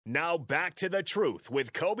Now back to the truth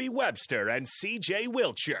with Kobe Webster and CJ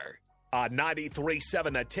Wiltshire on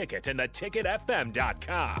 93.7 The Ticket and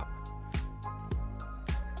theticketfm.com.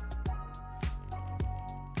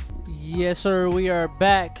 Yes, sir. We are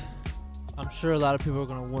back. I'm sure a lot of people are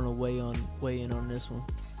going to want to weigh in on this one.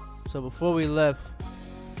 So before we left,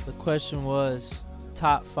 the question was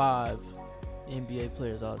top 5 NBA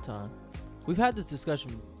players all the time. We've had this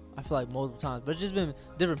discussion, I feel like, multiple times, but it's just been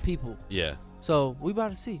different people. Yeah. So we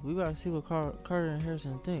about to see. We about to see what Carter and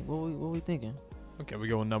Harrison think. What we thinking? Okay, we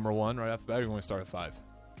go with number 1 right off the bat. We're going to start at 5.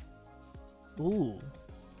 Ooh,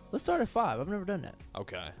 let's start at 5. I've never done that.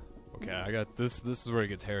 Okay, I got this. This is where it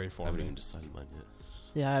gets hairy for I haven't me. even decided mine yet.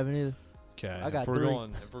 Yeah, I haven't either. Okay, I got if we're 3.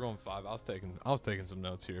 going 5, I was taking some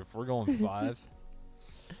notes here. If we're going 5,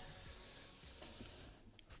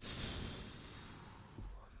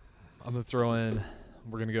 I'm gonna throw in.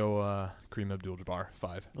 We're gonna go Kareem Abdul-Jabbar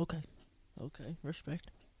 5. Okay, respect.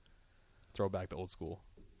 Throw back to old school.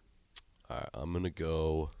 All right, I'm going to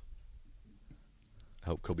go. I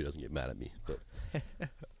hope Kobe doesn't get mad at me, but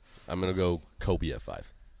I'm going to go Kobe at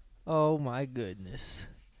 5. Oh my goodness.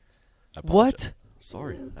 What?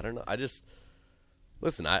 Sorry. I don't know. I just.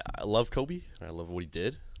 Listen, I love Kobe, and I love what he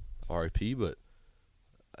did. R.I.P., but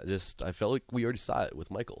I felt like we already saw it with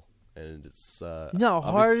Michael. And it's. You know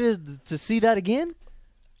how hard it is to see that again?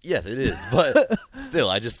 Yes, it is, but still,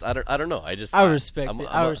 I don't know. I respect it.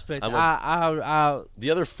 I respect it. The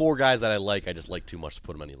other 4 guys that I just like too much to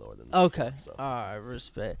put them any lower than them. Okay. So. All right,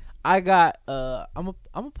 respect. I got I'm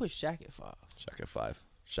gonna put Shaq at 5. Shaq at 5.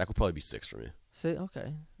 Shaq would probably be 6 for me. See,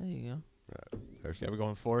 okay. There you go. All right. Yeah, we're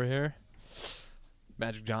going 4 here.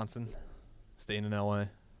 Magic Johnson, staying in LA.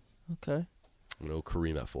 Okay. I'm gonna go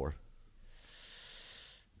Kareem at 4.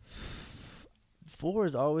 4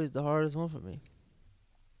 is always the hardest one for me.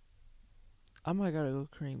 I might gotta go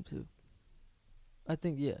Kareem too. I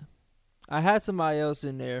think, yeah. I had somebody else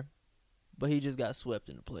in there, but he just got swept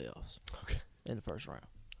in the playoffs. Okay. In the first round.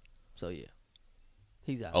 So yeah,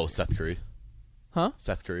 he's out. Oh, Seth Curry. Huh?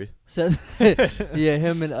 Seth Curry. Yeah,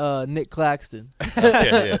 him and Nick Claxton.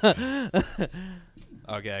 yeah.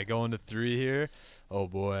 Okay, going to 3 here. Oh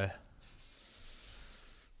boy.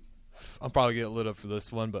 I'm probably getting lit up for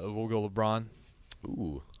this one, but we'll go LeBron.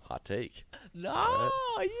 Ooh, hot take. No,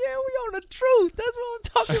 yeah, we on the truth. That's what I'm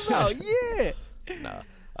talking about. Yeah.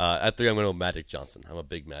 Nah. At 3, I'm going to go Magic Johnson. I'm a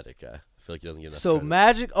big Magic guy. I feel like he doesn't get enough So credit.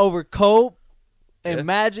 Magic over Kobe, and Yeah.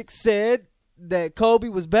 Magic said that Kobe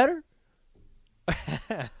was better?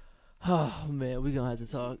 Oh, man, we're going to have to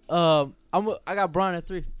talk. I got Bron at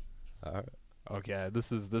 3. All right. Okay,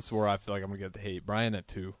 this is where I feel like I'm going to get the hate. Brian at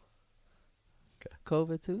 2.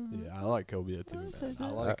 Kobe at 2? Yeah, I like Kobe at 2, I'll man. take I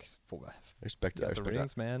that. like Respect that. the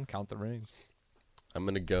rings, man. Count the rings. I'm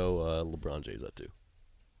going to go LeBron James at 2.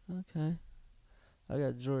 Okay. I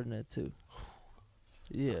got Jordan at 2.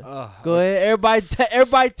 Yeah. Go ahead.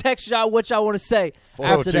 Everybody text y'all what y'all want to say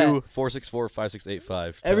after that.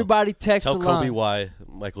 402-464-5685. Everybody text Tell the Kobe line. why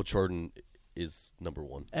Michael Jordan is number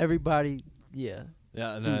 1. Everybody, yeah.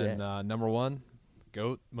 Yeah, and Do then that. number 1,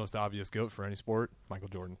 GOAT, most obvious GOAT for any sport, Michael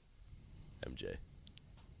Jordan. MJ.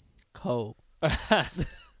 Kobe.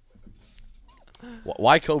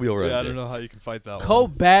 Why Kobe over MJ? Yeah, I don't know how you can fight that one.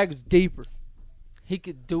 Kobe bags deeper. He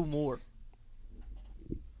could do more.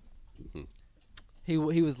 He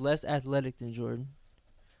was less athletic than Jordan.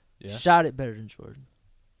 Yeah. Shot it better than Jordan.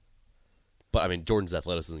 But, I mean, Jordan's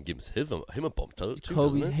athleticism gives him a bump too,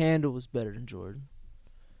 Kobe's doesn't it? handle was better than Jordan.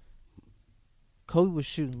 Kobe was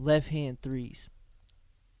shooting left-hand threes.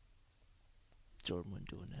 Jordan wasn't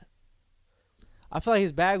doing that. I feel like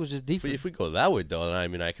his bag was just deeper. If we go that way, though, then I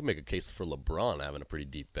mean, I can make a case for LeBron having a pretty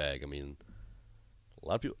deep bag. I mean, a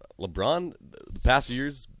lot of people. LeBron, the past few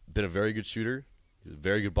years, been a very good shooter. He's a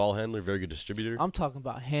very good ball handler, very good distributor. I'm talking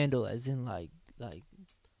about handle as in like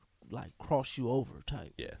cross you over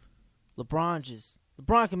type. Yeah.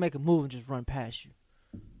 LeBron can make a move and just run past you.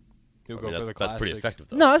 He'll I go mean, for the that's pretty classic. effective,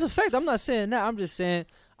 though. No, that's a fact. I'm not saying that. I'm just saying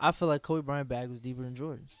I feel like Kobe Bryant bag was deeper than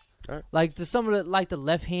Jordan's. All right. Like some of the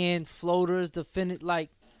left hand floaters, the finish, I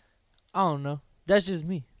don't know. That's just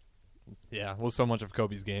me. Yeah, well, so much of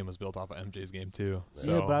Kobe's game was built off of MJ's game too.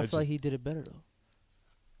 So yeah, but I it's feel like just- he did it better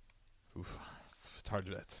though. it's hard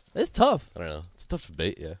to. It's tough. I don't know. It's a tough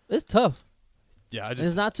debate, yeah. It's tough. Yeah, I And just.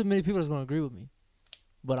 there's not too many people that's gonna agree with me.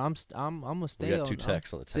 But I'm gonna stay. We got 2 on,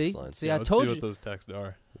 texts on the text see? line. See, yeah, I let's told see you. what those texts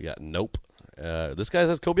are. We got nope. This guy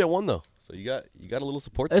has Kobe at 1, though. So you got a little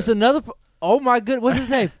support It's there. another. Oh my goodness, what's his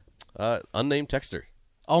name? Unnamed texter.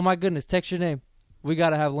 Oh my goodness, text your name. We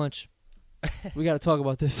gotta have lunch. We gotta talk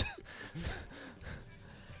about this.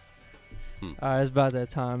 All right, it's about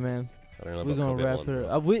that time, man. I don't know We're about gonna Kobe at wrap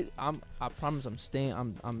one, it up. I promise I'm staying.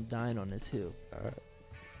 I'm dying on this hill. All right.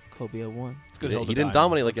 Kobe at 1. It's good. He hill to didn't die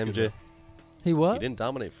dominate on. like That's MJ. good He what? He didn't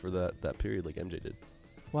dominate for that period like MJ did.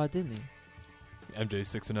 Why didn't he? hill. MJ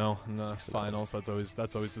 6-0 in the 6-0. finals. That's always the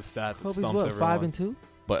stat that Kobe's stumps what? everyone. 5-2.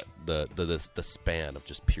 But the span of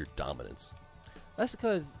just pure dominance. That's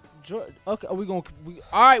because. Okay, are we gonna?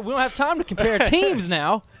 All right, we don't have time to compare teams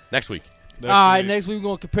now. Next week. All right, next week we're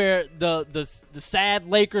gonna compare the sad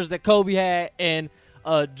Lakers that Kobe had and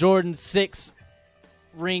Jordan's 6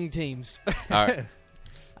 ring teams. All right.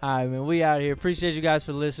 All right, man. We out here. Appreciate you guys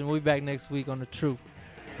for listening. We'll be back next week on The Truth.